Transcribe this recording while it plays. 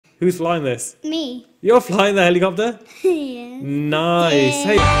Who's flying this? Me. You're flying the helicopter? Yeah. Nice. Yeah.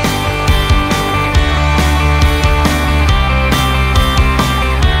 Hey.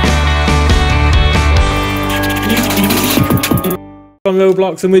 On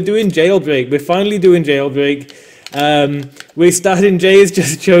Roblox, and we're doing Jailbreak. We're finally doing Jailbreak. We're starting. Jay has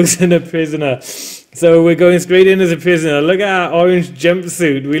just chosen a prisoner, so we're going straight in as a prisoner. Look at our orange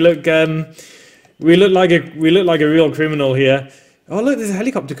jumpsuit. We look like a real criminal here. Oh look, there's a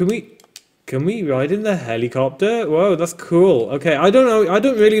helicopter. Can we ride in the helicopter? Whoa, that's cool. Okay, I don't know. I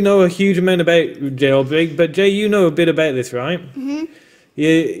don't really know a huge amount about Jailbreak, but Jay, you know a bit about this, right? Mm-hmm.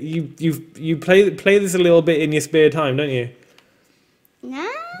 You play this a little bit in your spare time, don't you?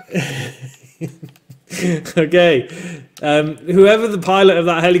 No. Okay. Whoever the pilot of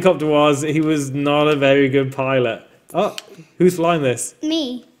that helicopter was, he was not a very good pilot. Oh, who's flying this?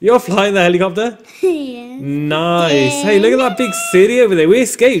 Me. You're flying the helicopter? Yeah. Nice. Hey, look at that big city over there. We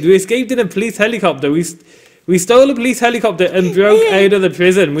escaped. We escaped in a police helicopter. We stole a police helicopter and broke out of the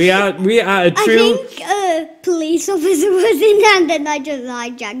prison. We are a true... I think a police officer was in there and then I just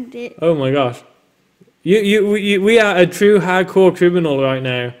hijacked it. Oh my gosh. We are a true hardcore criminal right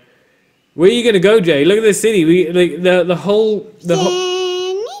now. Where are you gonna go, Jay? Look at this city.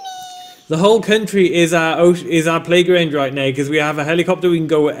 The whole country is our playground right now because we have a helicopter. We can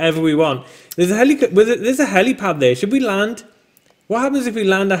go wherever we want. There's a helipad there. Should we land? What happens if we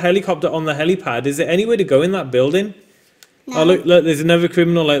land a helicopter on the helipad? Is there anywhere to go in that building? No. Oh look! There's another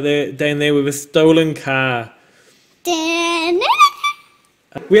criminal down there with a stolen car.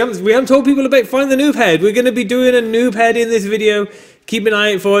 We haven't told people about Find the Noob Head. We're going to be doing a Noob Head in this video. Keep an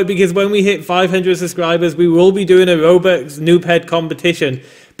eye out for it because when we hit 500 subscribers, we will be doing a Roblox Noob Head competition.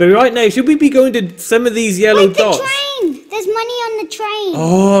 But right now, should we be going to some of these yellow dots? The train! There's money on the train.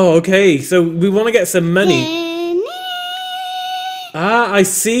 Oh, okay. So we want to get some money. Ah, I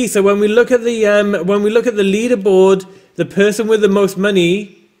see. So when we look at the leaderboard, the person with the most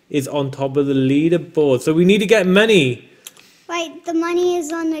money is on top of the leaderboard. So we need to get money. Wait, the money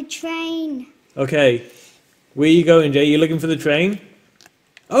is on the train. Okay. Where are you going, Jay? You looking for the train?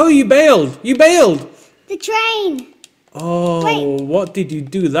 Oh, you bailed! You bailed! The train! Oh, wait. What did you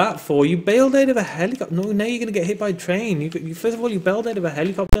do that for? You bailed out of a helicopter. No, now you're going to get hit by a train. First of all, you bailed out of a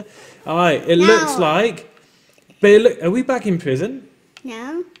helicopter. Alright, it looks like... Are we back in prison?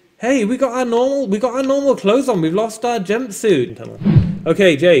 No. Hey, we got our normal clothes on. We've lost our jumpsuit.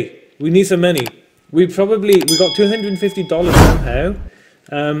 Okay, Jay, we need some money. We got $250 somehow.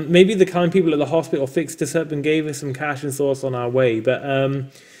 Maybe the kind people at the hospital fixed us up and gave us some cash and saw us on our way. But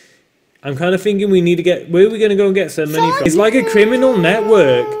I'm kind of thinking we need to get... Where are we going to go and get some money from? It's like a criminal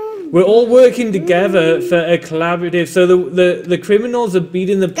network. We're all working together for a collaborative... So the criminals are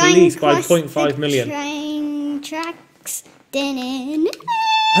beating the police by 0.5 million. Train tracks.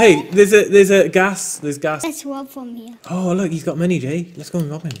 Hey, there's gas. There's gas. Let's rob from here. Oh, look, he's got money, Jay. Let's go and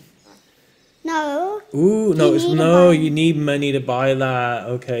rob him. No. Ooh, no, you need money to buy that.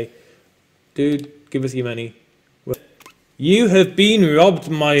 Okay. Dude, give us your money. You have been robbed,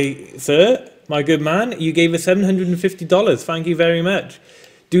 my good man. You gave us $750. Thank you very much.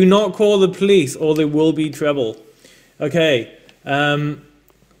 Do not call the police or there will be trouble. Okay.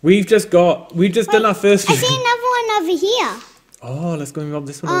 We've just done our first... I see another one over here. Oh, let's go and rob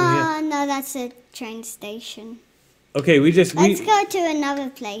this one over here. Oh, no, that's a train station. Okay, let's go to another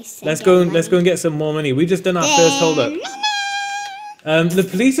place. Let's go and get some more money. We just done our first hold up. The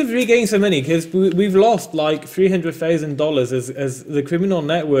police have regained some money because we've lost like $300,000 as the criminal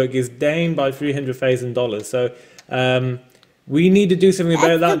network is down by $300,000. So we need to do something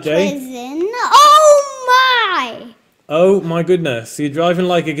about that, Jay. Prison. Oh my! Oh my goodness! You're driving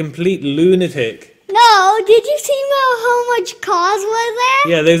like a complete lunatic. No, did you see how much cars were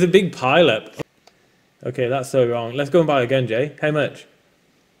there? Yeah, there's a big pileup. Okay, that's so wrong. Let's go and buy a gun, Jay. How much?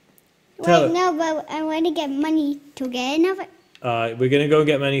 No, but I want to get money to get another. Alright, we're going to go and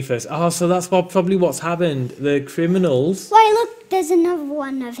get money first. Oh, so that's probably what's happened. The criminals... Wait, look, there's another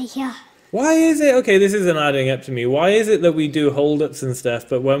one over here. Why is it... Okay, this isn't adding up to me. Why is it that we do hold-ups and stuff,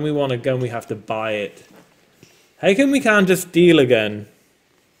 but when we want a gun, we have to buy it? How come we can't just steal a gun?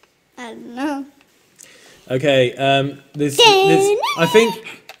 I don't know. Okay, I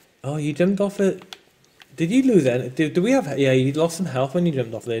think... Oh, you jumped off it. Did you lose any? Do we have... Yeah, you lost some health when you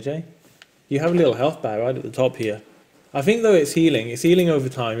jumped off there, Jay. You have a little health bar right at the top here. I think, though, it's healing. It's healing over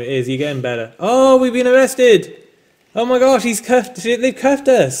time. It is. You're getting better. Oh, we've been arrested. Oh, my gosh. He's cuffed. They've cuffed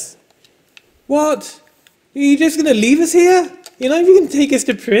us. What? Are you just going to leave us here? You're not even going to take us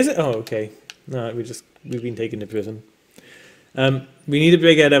to prison? Oh, okay. No, we've been taken to prison. We need to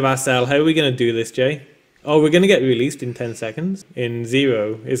break out of our cell. How are we going to do this, Jay? Oh, we're gonna get released in 10 seconds. In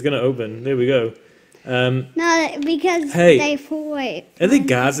 0, it's gonna open. There we go. No, because hey, they wait. Are there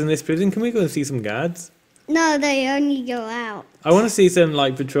guards in this prison? Can we go and see some guards? No, they only go out. I want to see some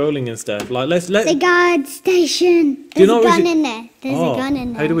like patrolling and stuff. Like let's. The guard station. There's a gun in there. There's a gun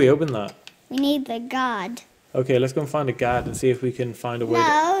in there. How do we open that? We need the guard. Okay, let's go and find a guard and see if we can find a way.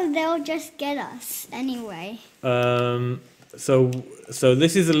 No, they'll just get us anyway. So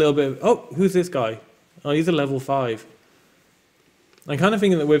this is a little bit. Oh, who's this guy? Oh, he's a level 5. I'm kind of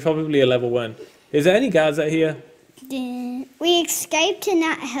thinking that we're probably a level 1. Is there any guards out here? We escaped in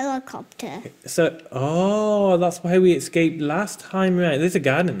that helicopter. So, that's why we escaped last time around. There's a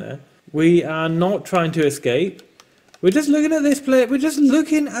guard in there. We are not trying to escape. We're just looking at this place. We're just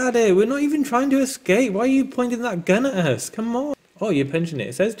looking at it. We're not even trying to escape. Why are you pointing that gun at us? Come on. Oh, you're punching it.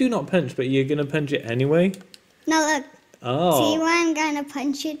 It says do not punch, but you're going to punch it anyway? No, look. Oh. See where I'm going to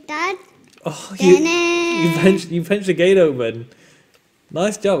punch it, Dad? Oh, you punched the gate open.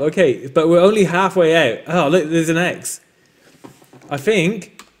 Nice job. Okay, but we're only halfway out. Oh, look, there's an X. I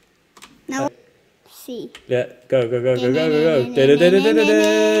think. No. C. Yeah, go. You're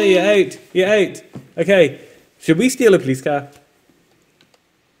out. You're out. Okay, should we steal a police car?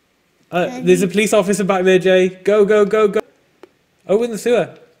 There's a police officer back there, Jay. Go. Open the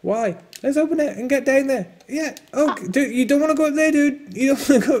sewer. Why? Let's open it and get down there. Yeah. Oh, dude, you don't want to go up there, dude. You don't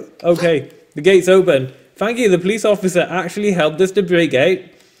want to go. Okay, the gate's open. Thank you. The police officer actually helped us to break out.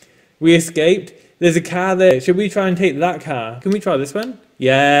 We escaped. There's a car there. Should we try and take that car? Can we try this one?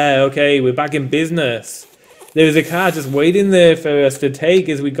 Yeah. Okay, we're back in business. There was a car just waiting there for us to take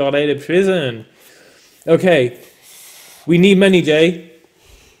as we got out of prison. Okay. We need money, Jay.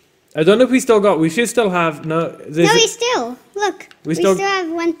 I don't know if we still got. We should still have. No, we still. Look. We still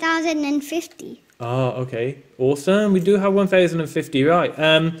have 1,050. Oh, okay. Awesome. We do have 1,050, right.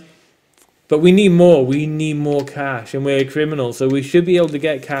 But we need more. We need more cash, and we're a criminal, so we should be able to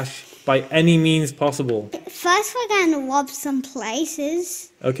get cash by any means possible. First, we're going to rob some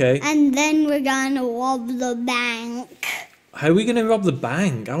places. Okay. And then we're going to rob the bank. How are we going to rob the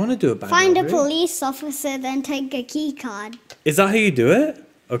bank? I want to do a bank robbery. Find a police officer, then take a key card. Is that how you do it?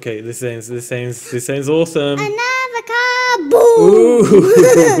 Okay, this sounds awesome. Another car, boom!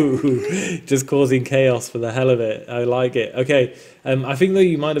 Ooh. Just causing chaos for the hell of it. I like it. Okay, I think though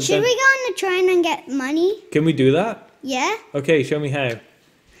you might have. Should we go on the train and get money? Can we do that? Yeah. Okay, show me how.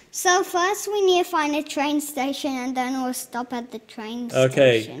 So first we need to find a train station, and then we'll stop at the train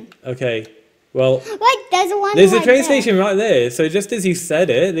station. Okay. Well. Wait, there's a train station right there. So just as you said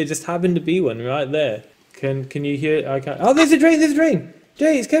it, there just happened to be one right there. Can you hear? I can't. Oh, there's a train. There's a train.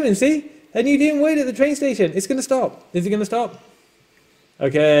 Jay, it's coming, see? And you didn't wait at the train station. It's going to stop. Is it going to stop?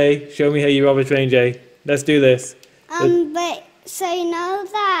 Okay, show me how you rob a train, Jay. Let's do this. But, so you know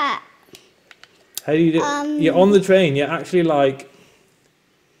that... How do you do... you're on the train. You're actually like...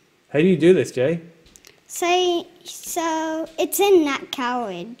 How do you do this, Jay? So it's in that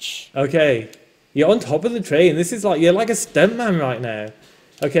carriage. Okay. You're on top of the train. This is like... You're like a stuntman right now.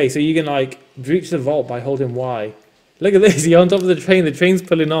 Okay, so you can like breach the vault by holding Y. Look at this, you're on top of the train's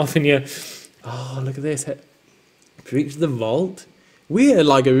pulling off and you're... Oh, look at this. Breach the vault? We're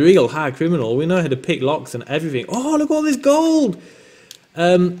like a real hard criminal. We know how to pick locks and everything. Oh, look at all this gold!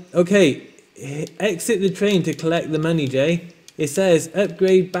 Okay, exit the train to collect the money, Jay. It says,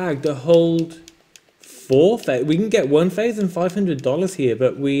 upgrade bag to hold we can get $1,500 here,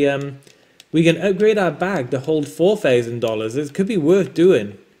 but we can upgrade our bag to hold $4,000. It could be worth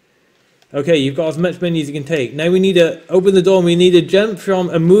doing. Okay, you've got as much money as you can take. Now we need to open the door and we need to jump from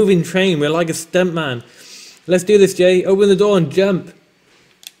a moving train. We're like a stuntman. Let's do this, Jay. Open the door and jump.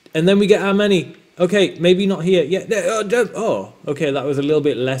 And then we get our money. Okay, maybe not here. Yeah, there, jump. Oh, okay, that was a little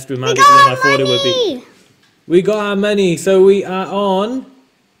bit less dramatic than I thought it would be. We got our money. So we are on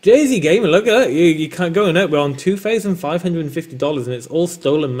JayIsZGamer. Look at that. You can't go in it. We're on $2,550 and it's all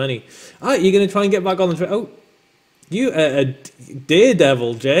stolen money. All right, you're going to try and get back on the train. Oh, you a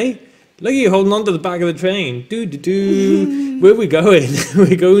daredevil, Jay. Look at you holding on to the back of the train. Where are we going?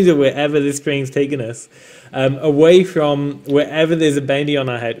 We're going to wherever this train's taking us. Away from wherever there's a bounty on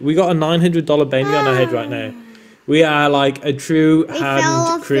our head. We got a $900 bounty on our head right now. We are like a true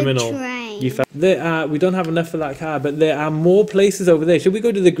hardened criminal. We don't have enough for that car, but there are more places over there. Should we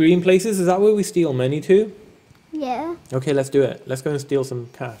go to the green places? Is that where we steal money to? Yeah. Okay, let's do it. Let's go and steal some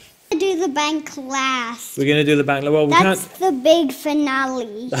cash. Do the bank last. We're gonna do the bank. Well, that's the big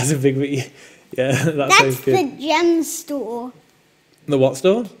finale. That's a big. Yeah, that sounds good. That's the gem store. The what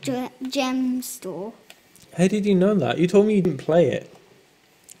store? Gem store. How did you know that? You told me you didn't play it.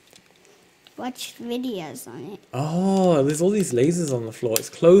 Watched videos on it. Oh, there's all these lasers on the floor. It's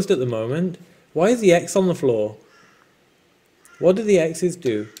closed at the moment. Why is the X on the floor? What do the X's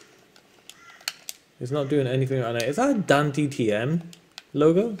do? It's not doing anything right now. Is that a DanTDM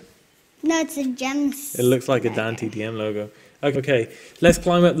logo? No, it's a gems. It looks like a DanTDM logo. Okay, let's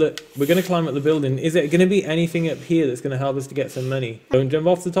climb up the... We're going to climb up the building. Is it going to be anything up here that's going to help us to get some money? Don't jump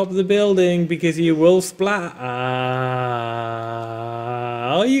off the top of the building because you will splat.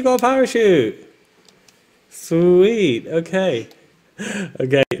 Oh, you got a parachute. Sweet. Okay.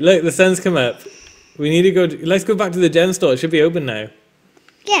 Okay, look, the sun's come up. We need to go... Let's go back to the gem store. It should be open now.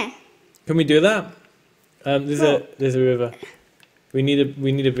 Yeah. Can we do that? There's a river. We need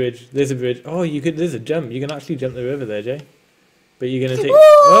a bridge. There's a bridge. Oh, there's a jump. You can actually jump the river there, Jay. But you're gonna take...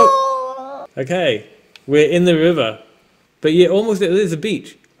 Oh! Okay. We're in the river. But you're almost... There's a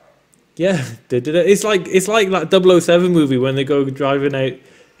beach. Yeah. It's like that 007 movie when they go driving out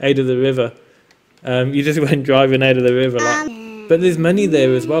of the river. You just went driving out of the river. But there's money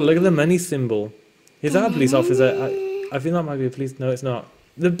there as well. Look at the money symbol. Is that a police officer? I think that might be a police... No, it's not.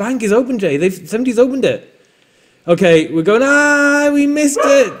 The bank is open, Jay. Somebody's opened it. Okay, we're going... we missed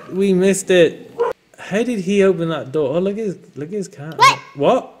it. We missed it. How did he open that door? Oh, look at his cat.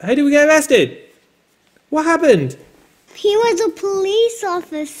 What? How did we get arrested? What happened? He was a police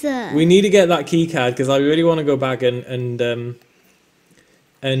officer. We need to get that key card because I really want to go back and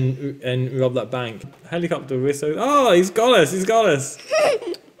rob that bank. Helicopter whistle. Oh, he's got us. He's got us.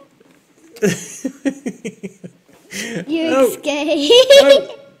 You escaped.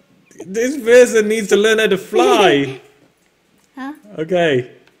 No. This person needs to learn how to fly. Huh?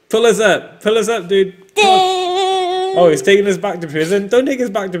 Okay. Pull us up, dude. Oh, he's taking us back to prison. Don't take us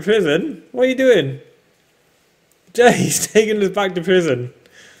back to prison. What are you doing? Jay, he's taking us back to prison.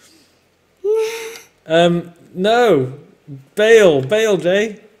 No. Bail,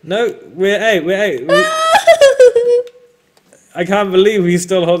 Jay. No, we're out. I can't believe he's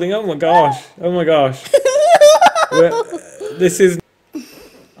still holding on. Oh my gosh. This is...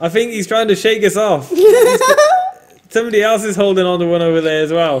 I think he's trying to shake us off. Somebody else is holding on to one over there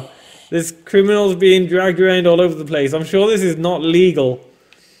as well. There's criminals being dragged around all over the place. I'm sure this is not legal.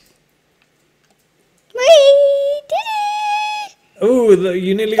 We did it! Oh,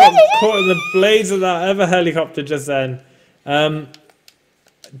 you nearly got caught in the blades of that other helicopter just then.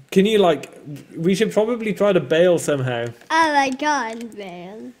 Can you, we should probably try to bail somehow. Oh, I can't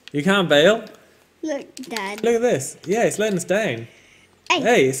bail. You can't bail? Look, Dad. Look at this. Yeah, it's letting us down. Hey.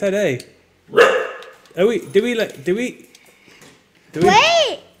 Hey, it said hey. Do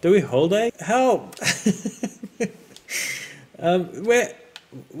we hold A? Help!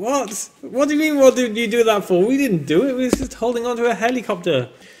 What? What do you mean, what did you do that for? We didn't do it, we were just holding onto a helicopter.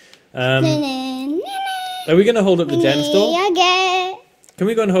 Are we going to hold up the gem store? Can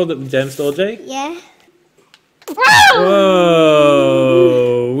we go and hold up the gem store, Jay? Yeah. Whoa!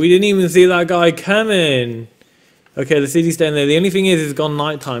 We didn't even see that guy coming. Okay, the city's down there. The only thing is, it's gone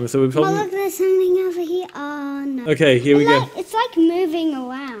nighttime, so we probably... Oh, look, there's something over here. Oh, no. Okay, here we go. It's like moving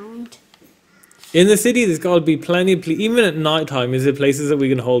around. In the city, there's got to be plenty of... Even at nighttime, is there places that we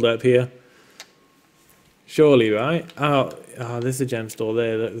can hold up here? Surely, right? Oh, there's a gem store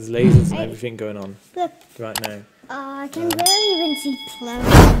there. There's lasers and everything going on right now. I can barely even see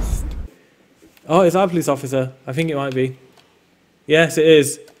closed. Oh, it's our police officer. I think it might be. Yes, it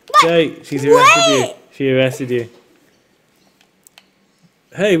is. Jay, she's arrested you. She arrested you.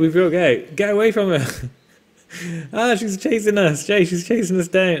 Hey, we broke out. Get away from her. She's chasing us. Jay, she's chasing us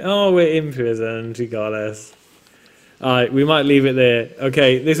down. Oh, we're in prison. She got us. Alright, we might leave it there.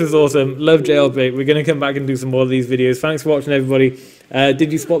 Okay, this was awesome. Love Jailbreak. We're going to come back and do some more of these videos. Thanks for watching, everybody.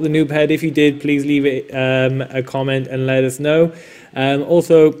 Did you spot the noob head? If you did, please leave it a comment and let us know.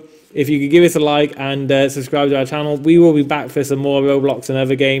 Also, if you could give us a like and subscribe to our channel, we will be back for some more Roblox and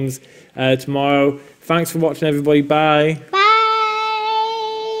other games tomorrow. Thanks for watching, everybody. Bye. Bye.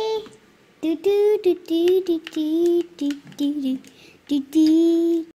 Do do do do do do do do do do.